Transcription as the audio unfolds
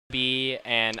B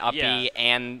and up B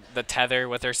and the tether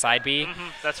with her side B.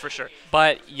 That's for sure.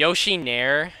 But Yoshi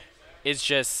Nair is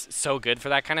just so good for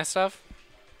that kind of stuff.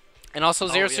 And also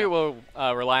Zero Suit will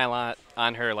rely a lot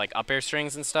on her like up air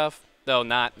strings and stuff, though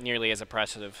not nearly as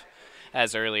impressive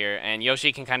as earlier. And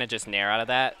Yoshi can kind of just Nair out of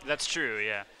that. That's true,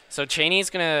 yeah. So Cheney's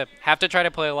going to have to try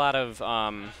to play a lot of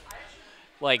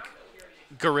like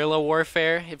guerrilla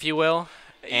warfare, if you will.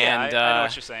 Yeah, and, I know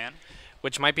what you're saying.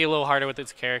 Which might be a little harder with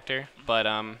its character, but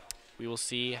we will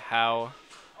see how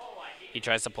he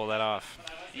tries to pull that off.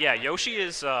 Yeah, Yoshi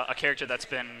is a character that's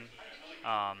been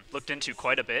looked into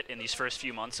quite a bit in these first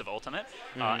few months of Ultimate,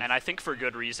 and I think for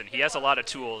good reason. He has a lot of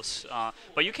tools,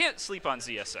 but you can't sleep on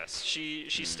ZSS.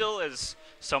 She still is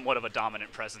somewhat of a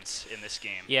dominant presence in this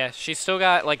game. Yeah, she's still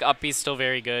got, like, up B's still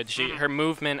very good. Her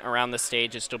movement around the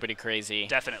stage is still pretty crazy.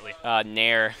 Definitely.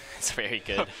 Nair is very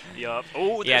good. Yup.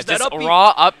 Oh, yeah, there's that just up B.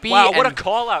 raw up B. Wow, what a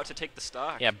call out to take the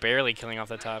stock. Yeah, barely killing off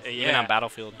the top, even on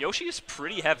Battlefield. Yoshi is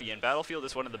pretty heavy, and Battlefield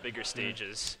is one of the bigger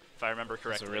stages, if I remember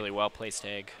correctly. It's a really well-placed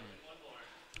egg.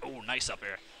 Oh, nice up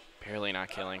air. Barely not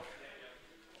killing.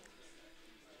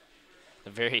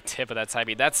 The very tip of that side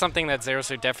B. That's something that Zero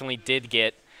Suit definitely did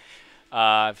get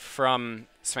from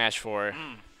Smash 4.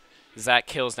 That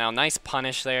kills now. Nice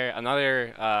punish there.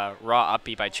 Another raw up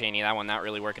B by Cheney. That one not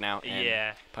really working out.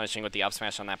 And punishing with the up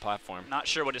smash on that platform. Not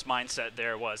sure what his mindset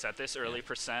there was at this early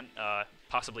percent.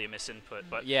 Possibly a misinput.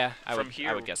 But yeah, I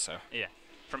would guess so. Yeah.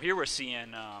 From here we're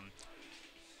seeing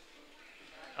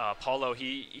Paulo.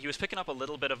 He was picking up a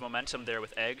little bit of momentum there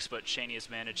with eggs, but Cheney has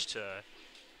managed to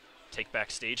take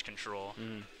back stage control.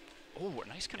 Oh,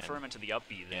 nice confirm into the up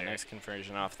B there. Yeah, nice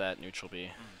conversion off that neutral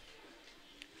B.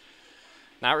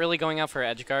 Not really going out for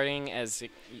edge guarding, as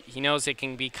he knows it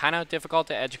can be kind of difficult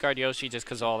to edge guard Yoshi just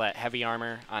because of all that heavy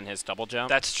armor on his double jump.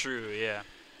 That's true, yeah.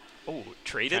 Oh,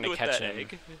 traded with that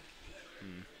egg.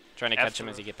 Trying to catch him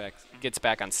as he gets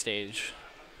back on stage.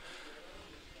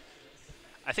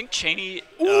 I think Cheney.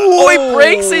 He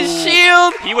breaks his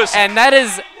shield. And that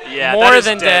is more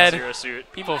than dead. Zero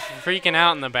Suit. People freaking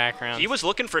out in the background. He was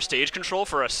looking for stage control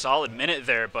for a solid minute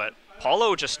there, but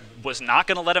Paulo just was not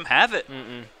going to let him have it.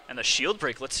 And the shield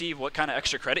break. Let's see what kind of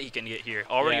extra credit he can get here.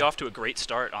 Already off to a great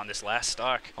start on this last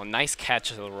stock. Oh, nice catch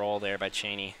of the roll there by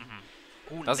Cheney.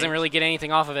 Doesn't really get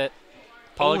anything off of it.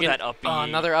 Paulo that up B.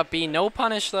 Another up B. No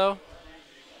punish though.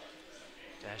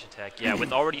 Dash attack. Yeah,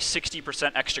 with already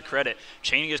 60% extra credit,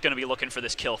 Cheney is going to be looking for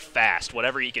this kill fast,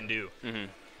 whatever he can do.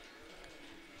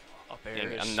 Up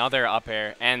air. Another up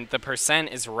air. And the percent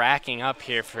is racking up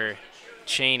here for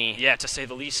Cheney. Yeah, to say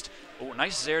the least. Oh,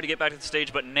 nice Zair to get back to the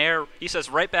stage, but Nair, he says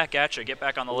right back at you. Get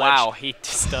back on the ledge. Wow, he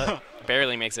just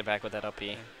barely makes it back with that up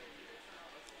B.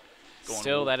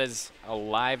 Still, that is a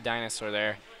live dinosaur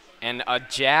there. And a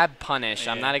jab punish.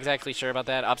 I'm not exactly sure about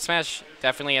that. Up smash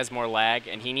definitely has more lag,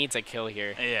 and he needs a kill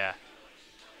here. Yeah.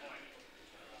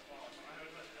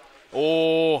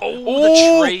 Oh,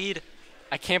 the trade.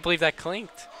 I can't believe that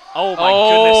clinked. Oh,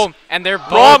 my goodness. And they're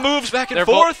both. Raw moves back and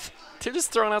forth. They're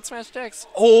just throwing out smash decks.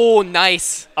 Oh,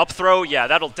 nice. Up throw, yeah,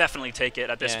 that'll definitely take it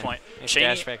at this point. Nice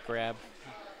dash back grab.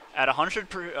 At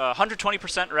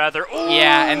 120% rather. Ooh.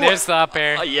 Yeah, and there's the up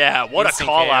air. Yeah, what a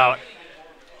call out.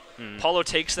 Paulo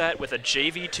takes that with a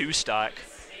JV2 stock.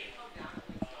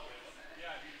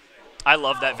 I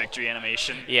love that victory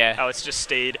animation. Yeah. How it's just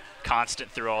stayed constant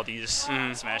through all these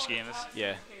Smash games.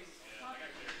 Yeah.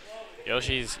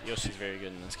 Yoshi's very good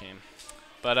in this game.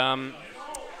 But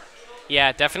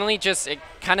yeah, definitely just it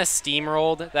kind of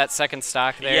steamrolled that second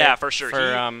stock there. Yeah, for sure.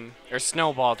 Or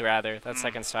snowballed rather that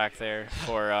second stock there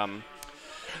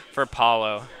for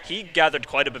Paulo. He gathered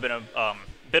quite a bit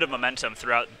of momentum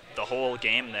throughout the whole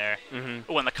game there.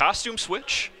 When the costume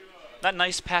switch, that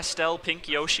nice pastel pink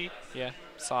Yoshi. Yeah,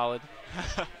 solid.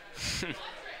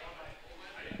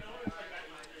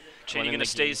 Cheney going to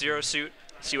stay Zero Suit,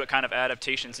 see what kind of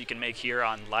adaptations he can make here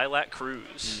on Lilac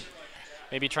Cruise.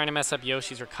 Maybe trying to mess up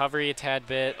Yoshi's recovery a tad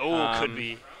bit. Oh, could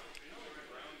be.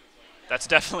 That's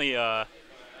definitely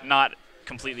not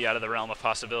completely out of the realm of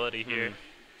possibility here.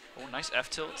 Oh, nice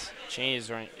F-tilt. Cheney's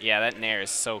right. Yeah, that Nair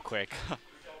is so quick.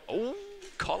 Oh,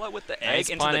 call out with the egg nice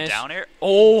into punish. the down air.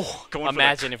 Oh,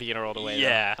 imagine if he could have rolled away.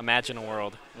 Yeah. Though. Imagine a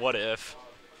world. What if?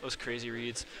 Those crazy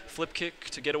reads. Flip kick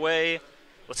to get away.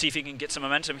 Let's see if he can get some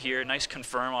momentum here. Nice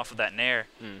confirm off of that Nair.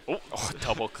 Oh,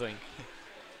 double clink.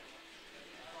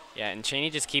 Yeah, and Cheney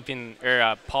just keeping,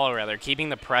 or Paulo rather, keeping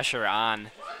the pressure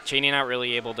on. Cheney not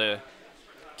really able to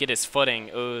get his footing.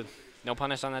 Oh, no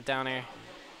punish on that down air.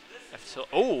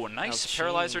 Oh, nice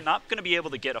paralyzer. Not going to be able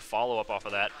to get a follow-up off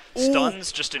of that.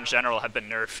 Stuns just in general have been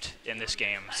nerfed in this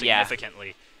game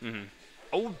significantly.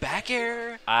 Oh, back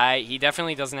air. He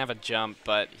definitely doesn't have a jump,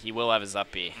 but he will have his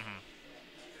up B.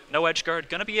 No edge guard.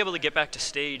 Gonna be able to get back to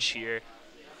stage here.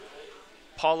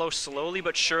 Paulo slowly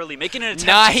but surely making an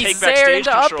attempt to take back stage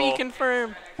control. Up B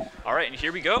confirm. All right, and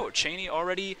here we go. Cheney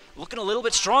already looking a little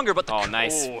bit stronger, but the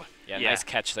nice. Yeah, nice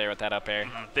catch there with that up air.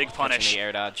 Big punish. Catching the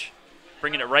air dodge.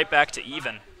 Bringing it right back to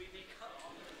even.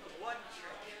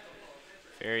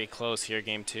 Very close here,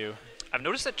 game 2. I've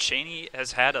noticed that Cheney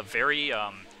has had a very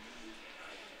a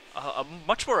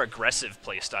much more aggressive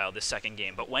play style this second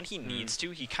game, but when he needs to,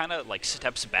 he kind of like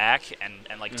steps back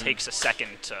and like takes a second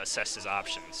to assess his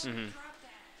options.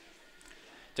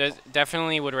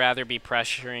 Definitely would rather be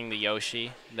pressuring the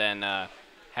Yoshi than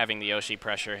having the Yoshi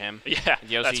pressure him. Yeah,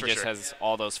 Yoshi that's for just sure. has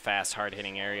all those fast,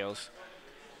 hard-hitting aerials.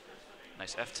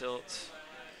 Nice F tilt.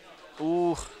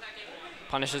 Ooh,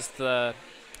 punishes the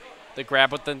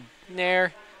grab with the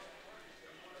nair.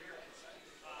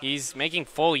 He's making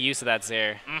full use of that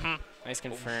Zair. Nice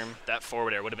confirm. That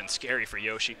forward air would have been scary for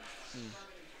Yoshi.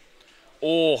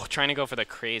 Oh, trying to go for the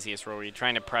craziest roll read,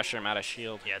 trying to pressure him out of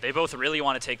shield. Yeah, they both really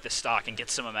want to take this stock and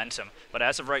get some momentum. But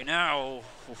as of right now,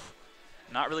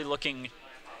 not really looking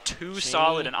too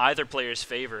solid in either player's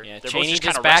favor. Yeah, they're both Cheney just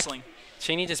kind of wrestling.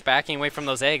 Cheney just backing away from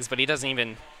those eggs, but he doesn't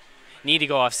even need to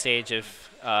go off stage if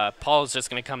Paul's just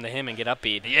going to come to him and get up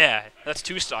beat. Yeah, that's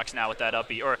 2 stocks now with that up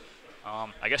B, or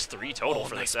I guess 3 total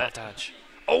for nice the set. dodge.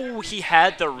 Oh, he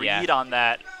had the read on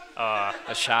that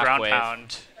A shock ground wave.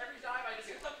 pound.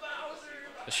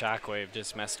 The shockwave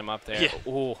just messed him up there. Yeah.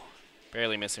 Ooh,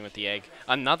 barely missing with the egg.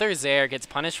 Another Zair gets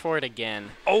punished for it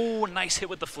again. Oh, nice hit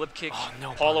with the flip kick. Oh,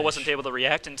 no Paulo punish. wasn't able to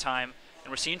react in time,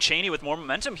 and we're seeing Cheney with more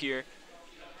momentum here.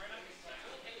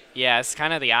 Yeah, it's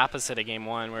kind of the opposite of game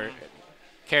 1, where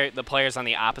the players on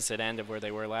the opposite end of where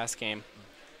they were last game.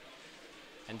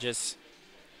 And just...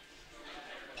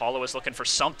 Paulo is looking for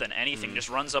something, anything. Just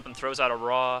runs up and throws out a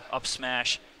raw up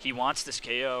smash. He wants this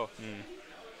KO.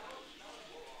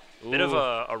 Bit of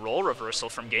a role reversal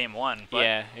from game 1. But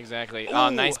yeah, exactly. Oh,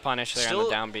 nice punish there on the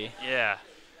down B. Yeah.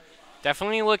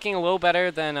 Definitely looking a little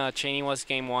better than Cheney was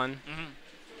game 1.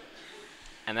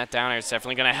 And that downer is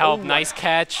definitely going to help. Nice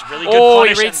catch. Really good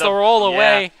punish. He reads the roll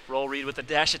away. Roll read with the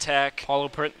dash attack. Paulo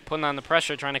putting on the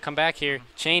pressure, trying to come back here.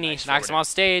 Cheney knocks him off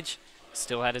stage.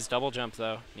 Still had his double jump,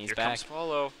 though. And he's Here back. comes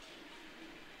Paulo.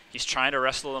 He's trying to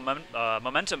wrestle the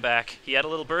momentum back. He had a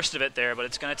little burst of it there, but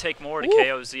it's going to take more to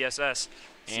KO ZSS.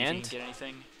 See if he can get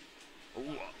anything.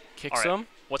 Ooh. Kicks him.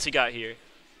 What's he got here?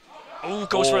 Ooh,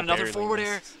 goes for another forward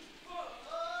air.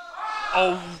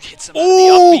 Oh, hits him out of the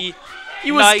up B.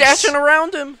 He was dashing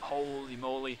around him. Holy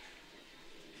moly.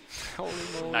 Holy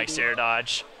moly. Nice air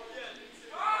dodge.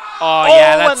 Oh,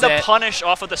 yeah, that's and the punish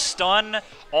off of the stun.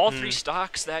 All 3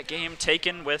 stocks that game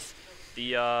taken with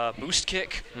the boost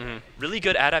kick. Really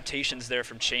good adaptations there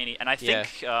from Cheney. And I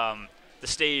think the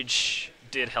stage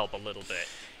did help a little bit.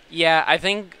 Yeah, I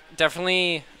think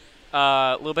definitely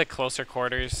a little bit closer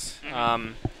quarters.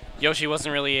 Yoshi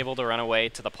wasn't really able to run away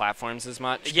to the platforms as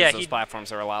much. Yeah, those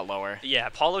platforms are a lot lower. Yeah,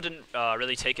 Paulo didn't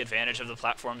really take advantage of the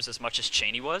platforms as much as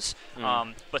Cheney was,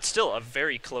 but still a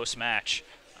very close match.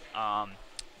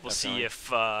 We'll see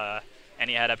if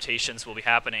any adaptations will be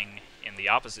happening in the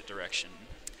opposite direction.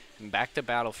 Back to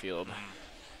Battlefield.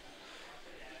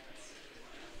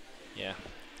 Yeah,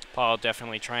 Paulo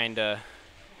definitely trying to.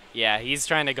 Yeah, he's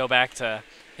trying to go back to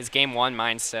his game 1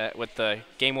 mindset with the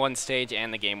game 1 stage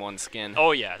and the game 1 skin.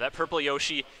 Oh yeah, that purple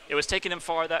Yoshi, it was taking him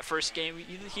far that first game.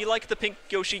 He liked the pink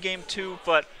Yoshi game too,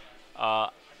 but I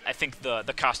think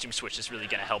the costume switch is really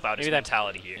going to help out his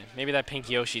mentality here. Yeah, maybe that pink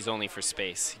Yoshi's only for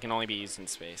space. He can only be used in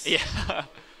space. Yeah.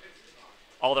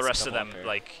 All the rest of them,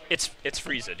 like, it's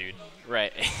Frieza, dude.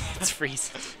 Right, it's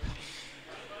Frieza.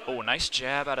 Oh, nice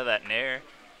jab out of that nair.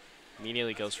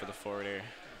 Immediately goes for the forward air.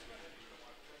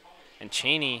 And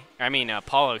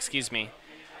Paulo, excuse me,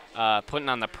 putting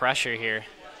on the pressure here.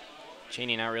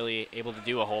 Cheney not really able to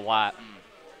do a whole lot.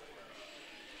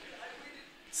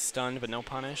 Stunned, but no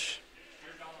punish.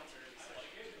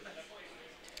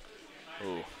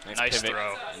 Ooh, nice pivot.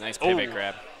 throw. Nice pivot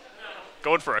grab.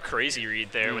 Going for a crazy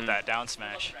read there with that down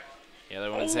smash. The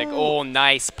other one's like,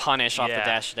 nice punish off the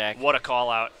dash attack. What a call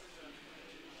out.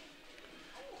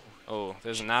 Oh,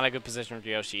 there's not a good position for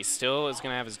Yoshi. He still is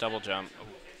going to have his double jump,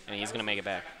 and he's going to make it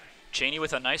back. Cheney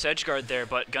with a nice edge guard there,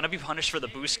 but going to be punished for the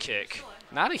boost kick.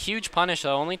 Not a huge punish,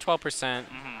 though, only 12%.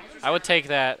 I would take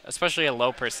that, especially a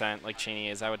low percent like Cheney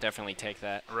is. I would definitely take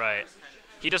that. Right.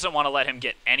 He doesn't want to let him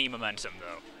get any momentum,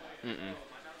 though.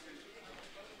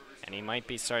 And he might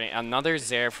be starting another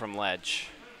Zair from ledge.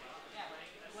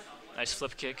 Nice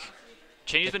flip kick.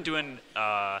 Cheney's been doing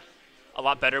a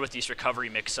lot better with these recovery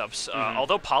mix-ups.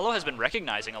 Although Paulo has been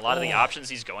recognizing a lot of the options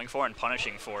he's going for and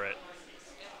punishing for it.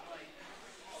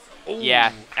 Ooh,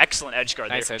 yeah. Excellent edge guard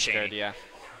nice there from edge guard, Cheney. yeah.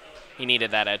 He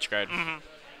needed that edge guard.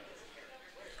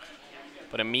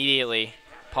 But immediately,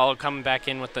 Paulo coming back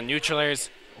in with the neutralers.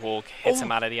 Hulk hits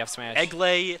him out of the F smash. Egg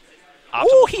lay.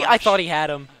 Oh, I thought he had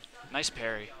him. Nice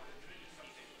parry.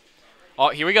 Oh,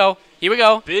 here we go. Here we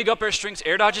go. Big up air strings.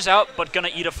 Air dodge is out, but gonna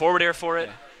eat a forward air for it.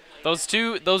 Yeah.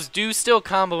 Those do still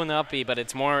combo in the up B, but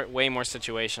it's way more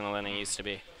situational than it used to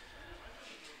be.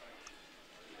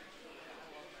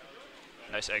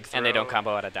 Nice egg throw. And they don't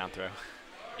combo at a down throw.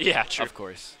 Yeah, true. Of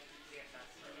course.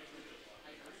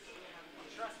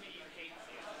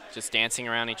 Just dancing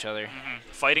around each other.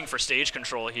 Fighting for stage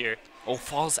control here. Oh,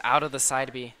 falls out of the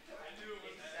side B,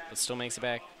 but still makes it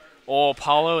back. Oh,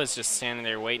 Paulo is just standing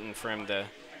there waiting for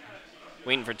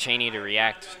Cheney to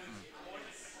react.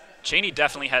 Cheney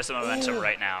definitely has the momentum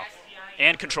right now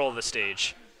and control of the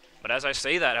stage. But as I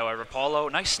say that, however, Paulo,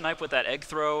 nice snipe with that egg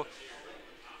throw.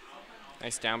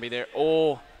 Nice down B there.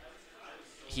 Oh,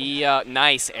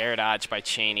 nice air dodge by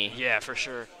Cheney. Yeah, for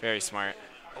sure. Very smart.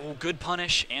 Oh, good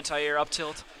punish. Anti-air up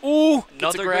tilt. Ooh,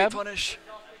 another great punish.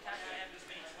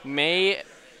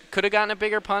 Could have gotten a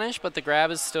bigger punish, but the grab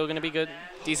is still going to be good.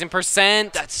 Decent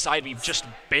percent. That side B just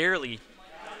barely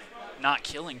not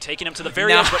killing, taking him to the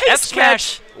very nice edge, but F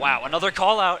smash. catch. Wow, another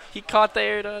call out. He caught the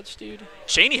air dodge, dude.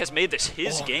 Cheney has made this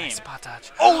his game. Nice spot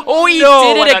dodge. Oh, he no,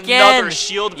 did it and again. Another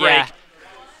shield break. Yeah.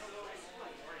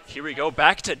 Here we go,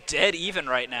 back to dead even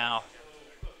right now.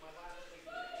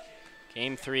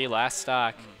 Game 3, last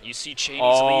stock. You see Cheney's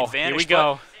lead vanish. Here we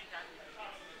go.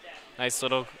 Nice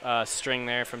little string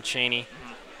there from Cheney.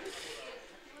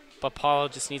 But Paulo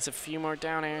just needs a few more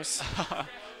down airs.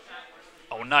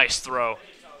 Oh, nice throw.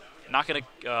 Not going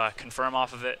to confirm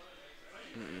off of it.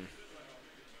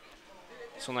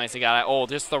 So nice, he got it. Oh,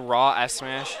 just the raw F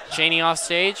smash. Cheney off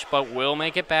stage, but will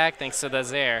make it back thanks to the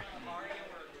Zaire.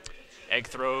 Egg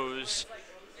throws.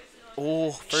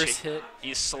 Oh, first hit.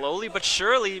 He's slowly but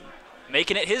surely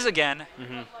making it his again.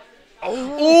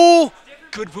 Oh,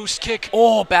 good boost kick.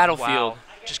 Oh, Battlefield. Wow.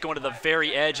 Just going to the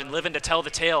very edge and living to tell the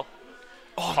tale.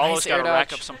 Oh, Paulo's nice got air to rack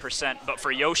dodge. up some percent, but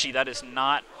for Yoshi, that is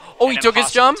not Oh, an he took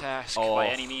his impossible jump? task Oh. by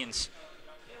any means.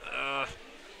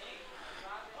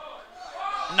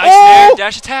 Nice nair,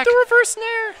 dash attack. The reverse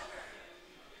nair.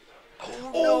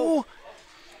 Oh, Oh,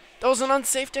 that was an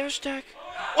unsafe dash attack.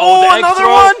 Oh, the egg another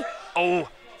throw. one. Oh,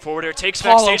 forward air takes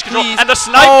Paulo, back stage control, please. and the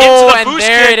snipe Oh, into the and boost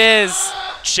there kick. it is.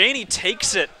 Cheney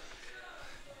takes it.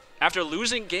 After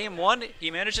losing game 1,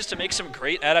 he manages to make some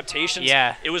great adaptations.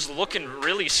 Yeah. It was looking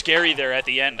really scary there at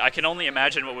the end. I can only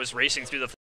imagine what was racing through the